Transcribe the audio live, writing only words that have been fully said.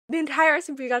The entire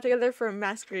SMP got together for a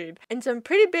masquerade, and some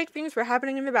pretty big things were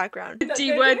happening in the background. A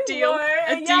D-word deal.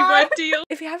 A D-word deal.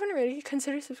 If you haven't already,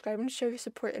 consider subscribing to show your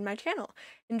support in my channel.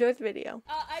 Enjoy the video.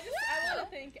 I want to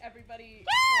thank everybody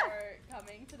for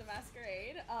coming to the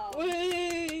masquerade.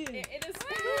 It is.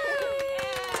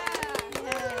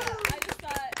 I just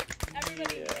thought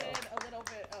everybody needed a little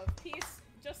bit of peace,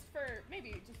 just for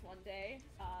maybe just one day.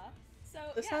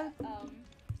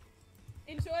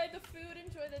 Enjoy the food,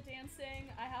 enjoy the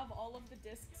dancing. I have all of the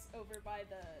discs over by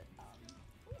the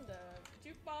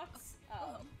jukebox.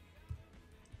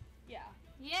 Yeah.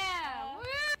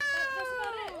 That's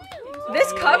about it.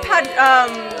 This cup had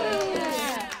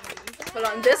hold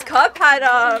on. This cup had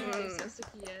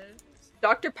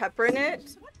Dr. Pepper in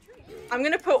it. I'm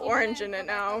gonna put orange in it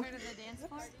now.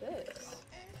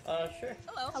 Sure.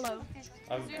 Hello.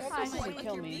 You're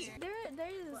kill me. There's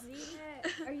a Z.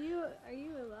 Are you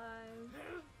alive?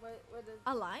 What is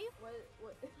alive?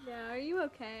 What? Yeah, are you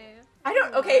okay? I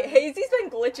don't. Okay, Hazy's been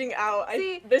glitching out.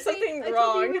 There's something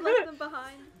wrong. I told you left them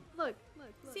behind. Look.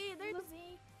 See, there's a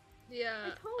Z. Yeah. I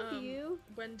told you.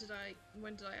 When did I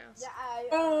ask?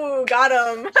 Yeah, Ooh, got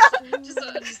him. just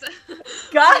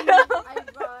Got him.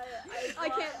 I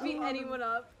can't beat anyone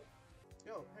up.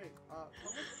 Yo, hey,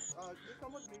 can you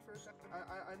come with me for a second?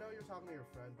 I know you're talking to your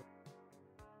friend, but...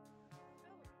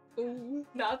 Ooh,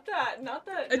 not that.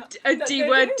 A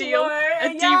D-word deal. A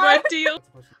D-word deal.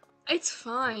 It's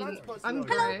fine. I'm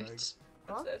great.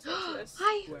 Huh? What's this?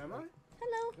 Hi. Who am I?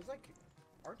 Hello. It's like,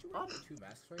 aren't you wearing 2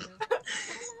 masks right now?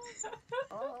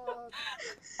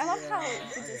 I love how yeah,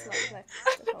 it just like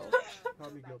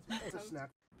Probably guilty. It's a snack.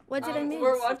 What did I miss?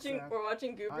 We're watching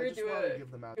Goober I just do wanted to a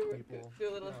give them out to people. do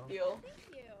a little spiel. Thank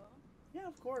you. Yeah,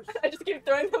 of course. I just keep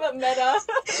throwing them at Meta.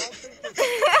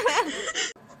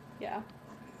 Yeah.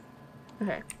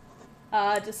 Okay.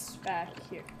 Just back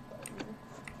here.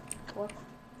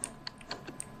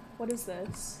 What is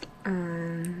this?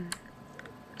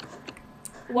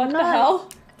 What the hell?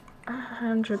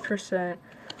 100%.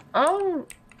 Oh.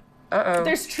 Uh-oh.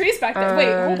 There's trees back there.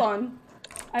 Wait, hold on.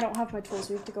 I don't have my tools.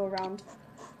 We have to go around.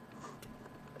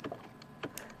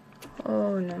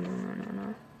 Oh, no.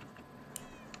 No.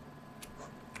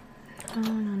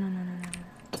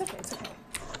 It's okay.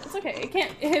 It's okay.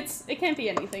 It can't be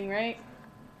anything, right?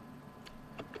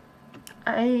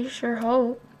 I sure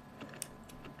hope.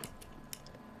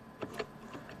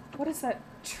 What is that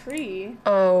tree?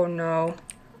 Oh, no.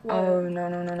 What? Oh, no.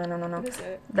 What is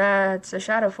it? That's a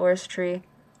shadow forest tree.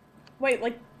 Wait,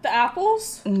 like the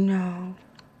apples? No.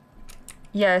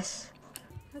 Yes.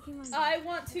 I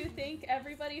want to thank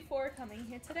everybody for coming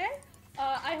here today.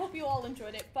 I hope you all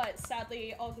enjoyed it, but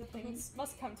sadly, all good things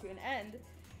must come to an end.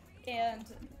 And,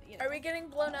 you know. Are we getting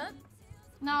blown up?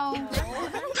 No. We're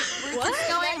just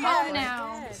going home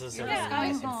now. This is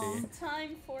Yeah, SMP. it's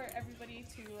time for everybody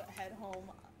to head home.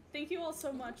 Thank you all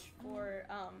so much for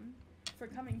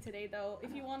coming today, though.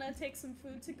 If you want to take some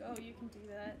food to go, you can do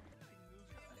that.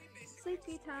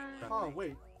 Sleepy time. Oh,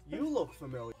 wait. You look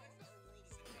familiar.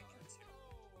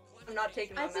 I'm not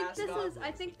taking my mask off.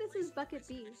 I think this is Bucket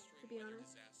B, to be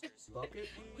honest. Bucket?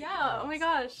 Yeah, oh my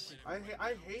gosh. I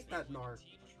hate that narc.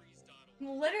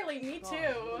 Literally, me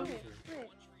too.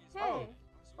 Hey.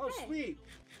 Oh, Hey. sweet.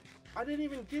 I didn't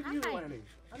even give you Hi. any.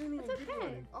 It's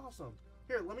okay. Awesome.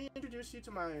 Here, let me introduce you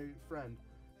to my friend.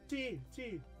 T.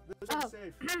 This one's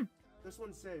safe. This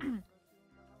one's safe.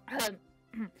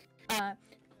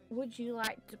 Would you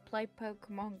like to play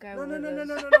Pokemon Go? No.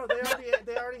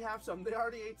 They already have some. They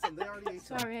already ate some.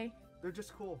 Sorry. They're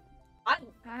just cool. I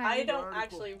don't Already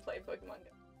actually play Pokemon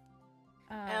Go.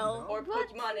 L. Or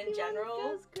Pokemon in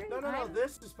general. No.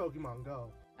 This is Pokemon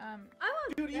Go.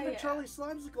 Dude, even Charlie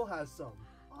Slimesicle has some.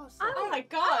 Awesome. Oh my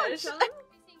gosh.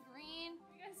 Green.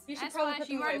 You should probably put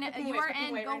them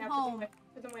away. Go home.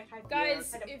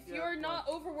 Guys, if you're not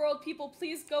overworld people,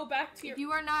 please go back to your. If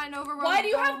you are not an overworld, Why do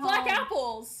you go have black home.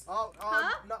 apples? What?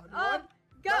 Go.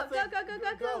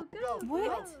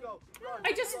 What? Go.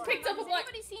 I just picked up a black.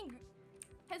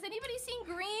 Has anybody seen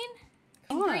Green?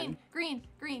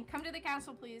 Green. Come to the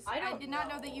castle, please. I did not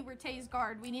know that you were Tay's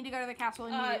guard. We need to go to the castle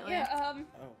immediately. Yeah.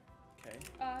 Oh, okay.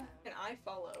 Can I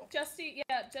follow? Justy.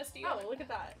 Oh, look at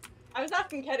that. I was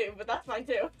asking Kedu, but that's fine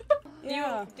too.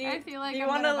 Yeah. I feel like do you I'm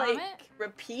want to gonna like vomit.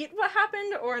 repeat what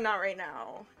happened or not right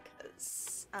now?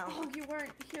 Cause Oh, you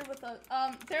weren't here with us.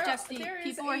 Justy, there is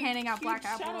people were a handing out black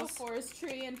huge shadow apples. forest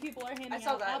tree, and people are handing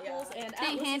saw out that, apples, yeah. and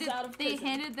They Atlas is out of prison.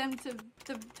 handed them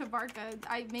to Barca.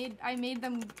 I made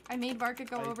Barca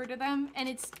go over to them, and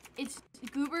it's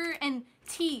Goober and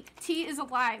T. T is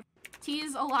alive. T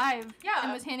is alive. Yeah.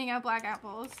 And was handing out black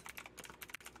apples.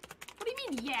 What do you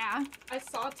mean, yeah? I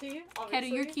saw T, Keto,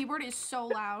 obviously. your keyboard is so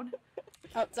loud.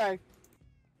 Oh, sorry.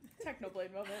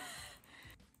 Technoblade moment.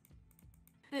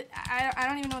 I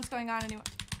don't even know what's going on anymore.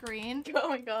 Green. Oh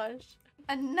my gosh.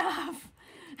 Enough.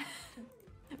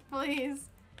 Please.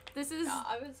 This has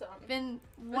I was been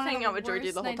one hanging of out the with Georgie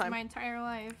worst the whole nights of time. my entire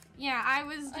life. Yeah, I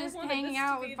was just hanging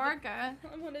out with Barca.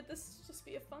 I wanted this to just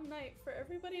be a fun night for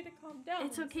everybody to calm down.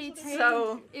 It's okay, This is Tay.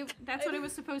 So- That's what it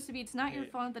was supposed to be. It's not your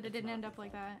fault that it didn't end up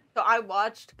like that. So I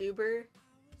watched Goober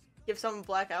give some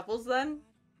black apples then.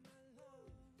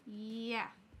 Yeah.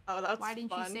 Oh, that's Why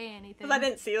didn't fun. you say anything? Because I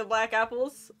didn't see the black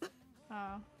apples.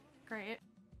 Oh, great.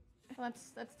 Well,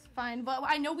 that's fine. But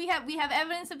I know we have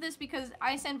evidence of this because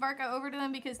I sent Varka over to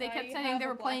them because they kept I saying have they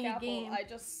were black playing a apple. game.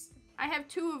 I have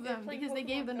 2 of They're them playing because they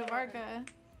gave them to Pokemon Go. Varka.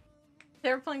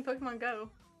 They were playing Pokemon Go.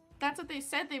 That's what they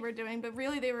said they were doing, but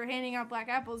really they were handing out black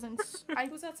apples and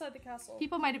Who's outside the castle?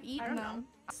 people might have I eaten don't them. know.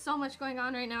 So much going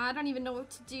on right now. I don't even know what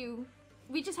to do.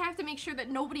 We just have to make sure that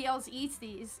nobody else eats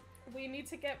these. We need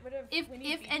to get rid of. If we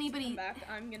need Beat to anybody- come back,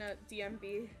 I'm gonna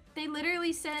DMB. They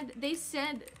literally said,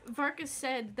 Varka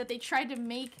said that they tried to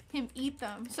make him eat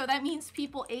them. So that means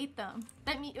people ate them.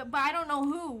 But I don't know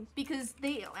who, because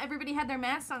everybody had their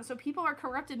masks on, so people are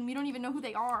corrupted and we don't even know who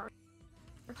they are.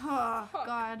 Oh,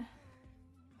 God.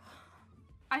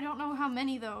 I don't know how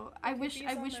many though. I wish these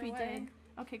on their we way.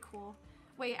 did. Okay, cool.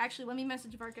 Wait, actually, let me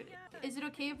message Varka. Is it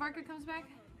okay if Varka comes back?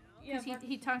 Yeah, Because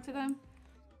he talked to them?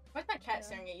 Why's my cat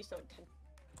staring at you so intense?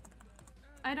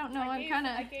 I don't know. I'm kind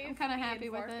of happy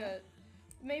with it.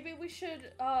 Maybe we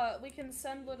should. We can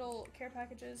send little care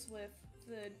packages with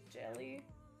the jelly.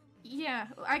 Yeah,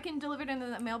 I can deliver them to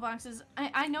the mailboxes.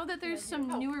 I know that there's some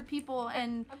newer people,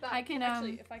 and I can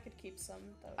Actually, if I could keep some.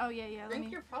 Oh yeah, yeah. Let Drink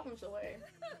me. your problems away.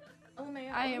 Oh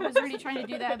man. I was already trying to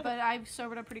do that, but I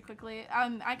sobered up pretty quickly.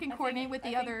 I can coordinate with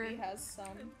the other. He has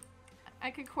some. I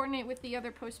could coordinate with the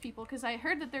other post people because I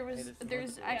heard that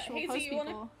there's actual Hazy, post you wanna-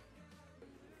 people.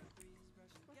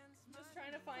 Just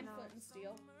trying to find flint and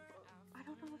steel. I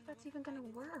don't know if that's even gonna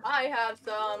work. I have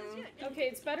some Okay,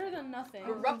 it's better than nothing.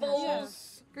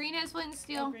 ruffles. Green has flint and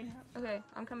steel. Green Okay,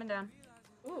 I'm coming down.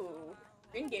 Ooh,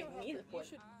 Green gave me the point.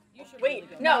 you should Wait,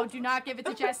 really go. no. Do not give it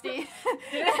to Jesty.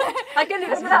 I couldn't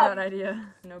That's even not up. that idea.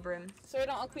 No brim. So we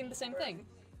don't all clean the same thing.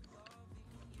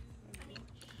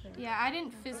 Yeah, I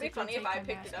didn't physically funny take if I the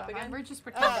picked it mask up off. again? We're just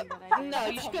pretending that I did. No,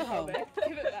 you should go home.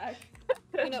 Give it back.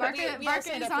 You know, Barca we all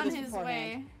signed is up for on this his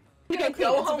beforehand. way. I Okay,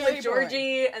 go it's home very with boring.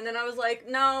 Georgie, and then I was like,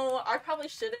 no, I probably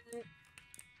shouldn't.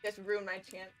 Just ruin my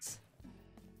chance.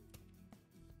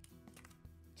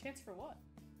 Chance for what?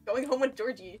 Going home with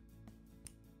Georgie.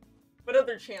 What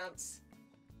other chance?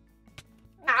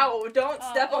 Ow, don't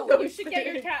step on those You should get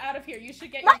your stairs. cat out of here. You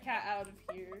should get your cat out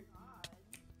of here.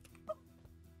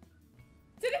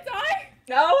 Did it die?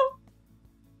 No?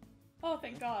 Oh,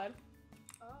 thank God.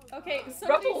 Okay,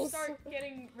 somebody Ruffles. start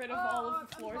getting rid of all of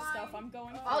the floor stuff. I'm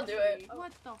going. For I'll do it.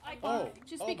 What the I fuck? Oh,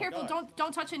 Just oh be my careful. God.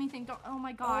 Don't touch anything. Don't. Oh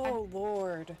my God. Oh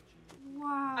Lord.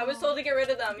 Wow. I was told to get rid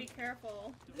of them. Be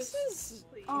careful. This is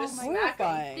Oh Just my smack 'em.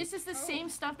 horrifying. This is the same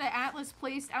stuff that Atlas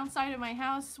placed outside of my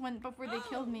house before they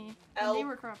killed me when they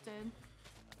were corrupted.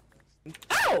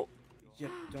 Ow! Yeah,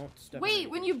 don't step. Wait,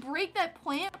 when you break that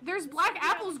plant, there's black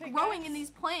apples big growing axe. in these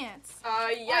plants.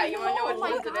 Yeah, you wanna know Oh my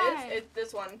what it God. is? It's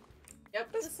this one. Yep.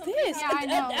 What's Does something this? Yeah, have I a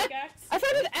know. pickaxe? I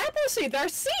found an apple seed. They're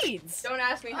seeds. Don't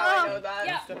ask me how I know that.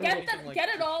 Yeah, Step on get anything like get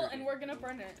it all, creepy. and we're gonna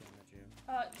burn it.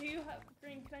 Do you have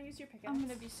Green? Can I use your pickaxe? I'm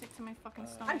gonna be sick to my fucking I'm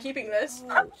stomach. keeping this.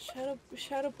 Oh,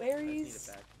 shadow berries.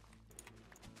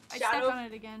 I Shadow- stepped on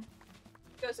it again.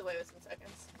 Goes away within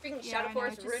seconds. Freaking Yeah, Shadow I know,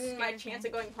 Force it just ruined my scares chance me.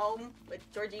 of going home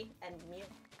with Georgie and Mia.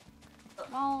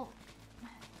 Well,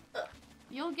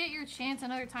 you'll get your chance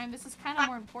another time. This is kind of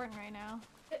more important right now.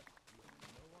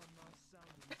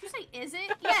 Did you say, is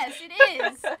it? Yes, it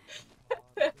is.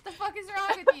 The fuck is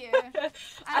wrong with you?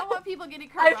 I don't want people getting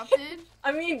corrupted.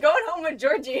 I mean, going home with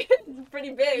Georgie is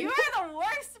pretty big. You are the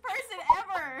worst person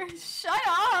ever. Shut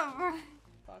up.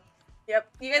 Yep,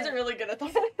 you guys are really good at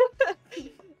that.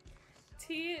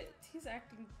 T's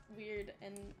acting weird,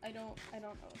 and I don't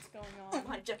know what's going Oh on.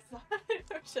 my, just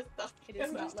It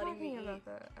is not letting me talking eat. about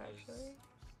that, actually.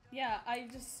 Yeah, I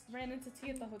just ran into T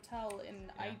at the hotel,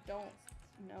 and I don't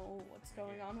know what's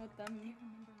going on with them.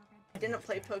 I didn't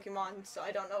play Pokemon, so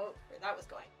I don't know where that was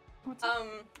going. What's up?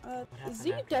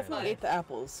 Z definitely ate the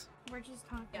apples. We're just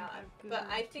talking Yeah, about but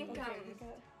I Goober. think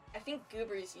I think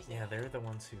Goober is using. Yeah, they're the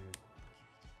ones who.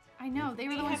 I know, they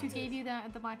were the We ones who have to- gave you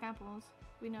the black apples.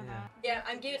 We know Yeah. that. Yeah,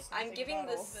 I'm giving about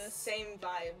the all this. same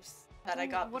vibes that I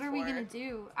got. What are we before. gonna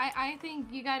do? I think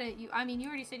you gotta. I mean, you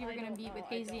already said you were I gonna don't meet know, with I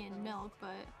Hazy don't and know. Milk,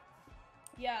 but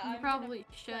Yeah, You I'm probably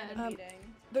gonna plan should. a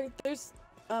meeting. There's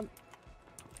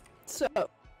so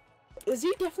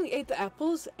Z definitely ate the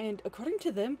apples, and according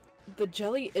to them, the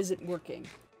jelly isn't working.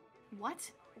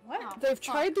 What? What? Oh, They've fuck.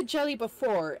 tried the jelly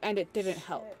before, and it didn't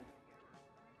help.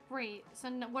 Great. So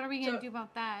what are we gonna do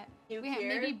about that? You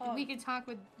Maybe Oh. we could talk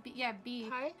with B.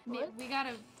 Hi? What? We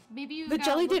gotta. Maybe you. The gotta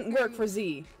jelly look didn't work through- for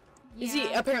Z. Z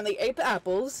Yeah. apparently ate the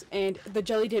apples, and the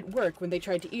jelly didn't work when they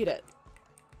tried to eat it.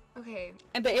 Okay.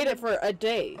 And they ate it for a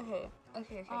day.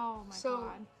 Okay. Oh my So,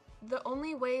 god. the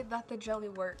only way that the jelly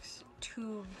works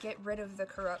to get rid of the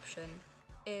corruption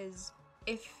is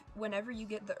if whenever you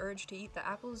get the urge to eat the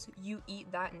apples, you eat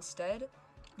that instead,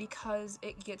 because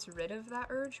it gets rid of that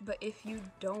urge. But if you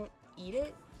don't eat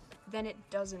it, then it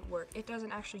doesn't work. It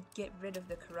doesn't actually get rid of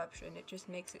the corruption. It just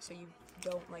makes it so you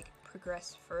don't like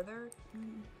progress further.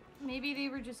 Maybe they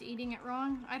were just eating it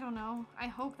wrong. I don't know. I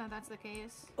hope that that's the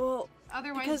case. Well,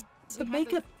 Otherwise, because we the have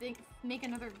to makeup, make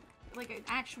another, like, an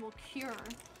actual cure.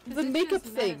 'Cause the it's makeup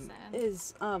just thing medicine.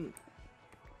 is,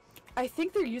 I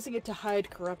think they're using it to hide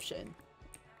corruption.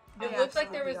 It They looked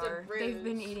like there was absolutely a are. bruise. They've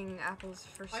been eating apples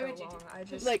for Why so would you do long. I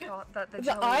just Like, thought that the The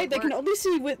jelly eye, would they can work. only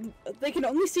see they can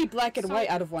only see black and So- white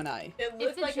out of one eye. It If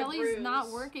looked the like a jelly's bruise. not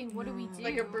working, what do we do?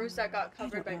 Like a bruise that got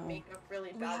covered by know. makeup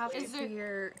really We have to badly. Is there-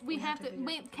 figure. We have to figure-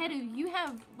 wait, Kedu. You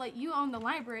have you own the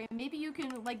library. Maybe you can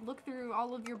look through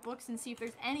all of your books and see if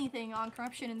there's anything on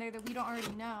corruption in there that we don't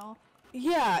already know.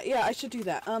 Yeah, I should do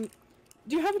that.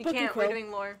 Do you have a You book in can't, we're Quill?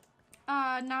 doing lore.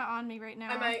 Not on me right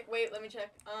now. I might, wait, let me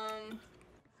check.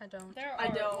 I don't. There I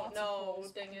are don't lots of know,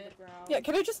 holes dang under it. the ground. Yeah,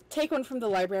 can I just take one from the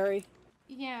library?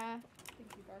 Yeah.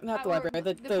 Thank you, Barb. Not the Or library,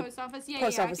 the post office. Yeah,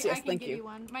 post yeah. office, I can, yes, I can thank give you. you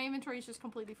one. My inventory is just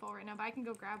completely full right now, but I can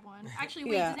go grab one. Actually,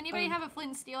 wait. Yeah, Does anybody have a flint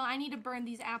and steel? I need to burn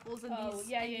these apples and Oh, these.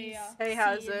 yeah, and yeah, these yeah. Hey,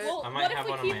 how's seeds. it? Well, I might what have if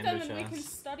one we on keep my them and we can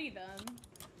chest. study them?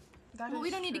 That Well, we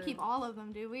is don't need to true. keep all of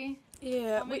them, do we?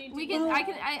 Yeah, How many We do can. you I have?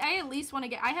 can. I at least want to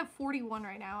get. I have 41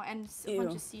 right now and a bunch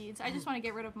Ew. of seeds. I just want to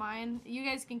get rid of mine. You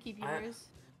guys can keep I- yours.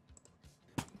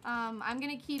 I'm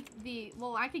gonna keep the.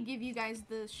 Well, I could give you guys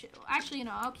the. Actually,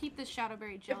 no. I'll keep the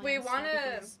shadowberry jelly. If we instead wanna,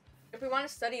 because- if we want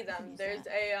to study them, use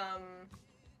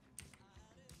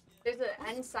there's an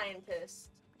end scientist.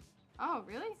 Oh,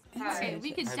 really? Hi. Okay,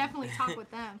 we could I- definitely talk with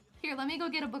them. Here, let me go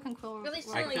get a book and quill. Really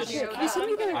real silly quick. Here, showed can you send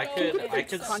me up. their I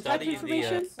could contact study the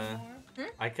information?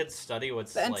 I could study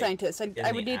what's The end like scientist. in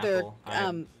I would the need their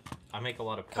apple. I make a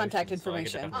lot of contact potions, so I could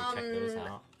information. definitely check those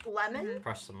out. Lemon?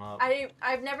 Crush them up.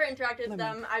 I've never interacted with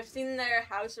Lemon. them. I've seen their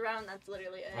house around. That's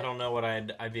literally it. I don't know what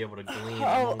I'd be able to glean. Oh,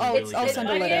 I'm only oh, really I'll good send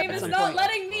at a My letter game at is some not point.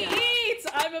 letting me eat!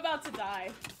 I'm about to die.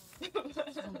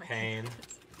 pain.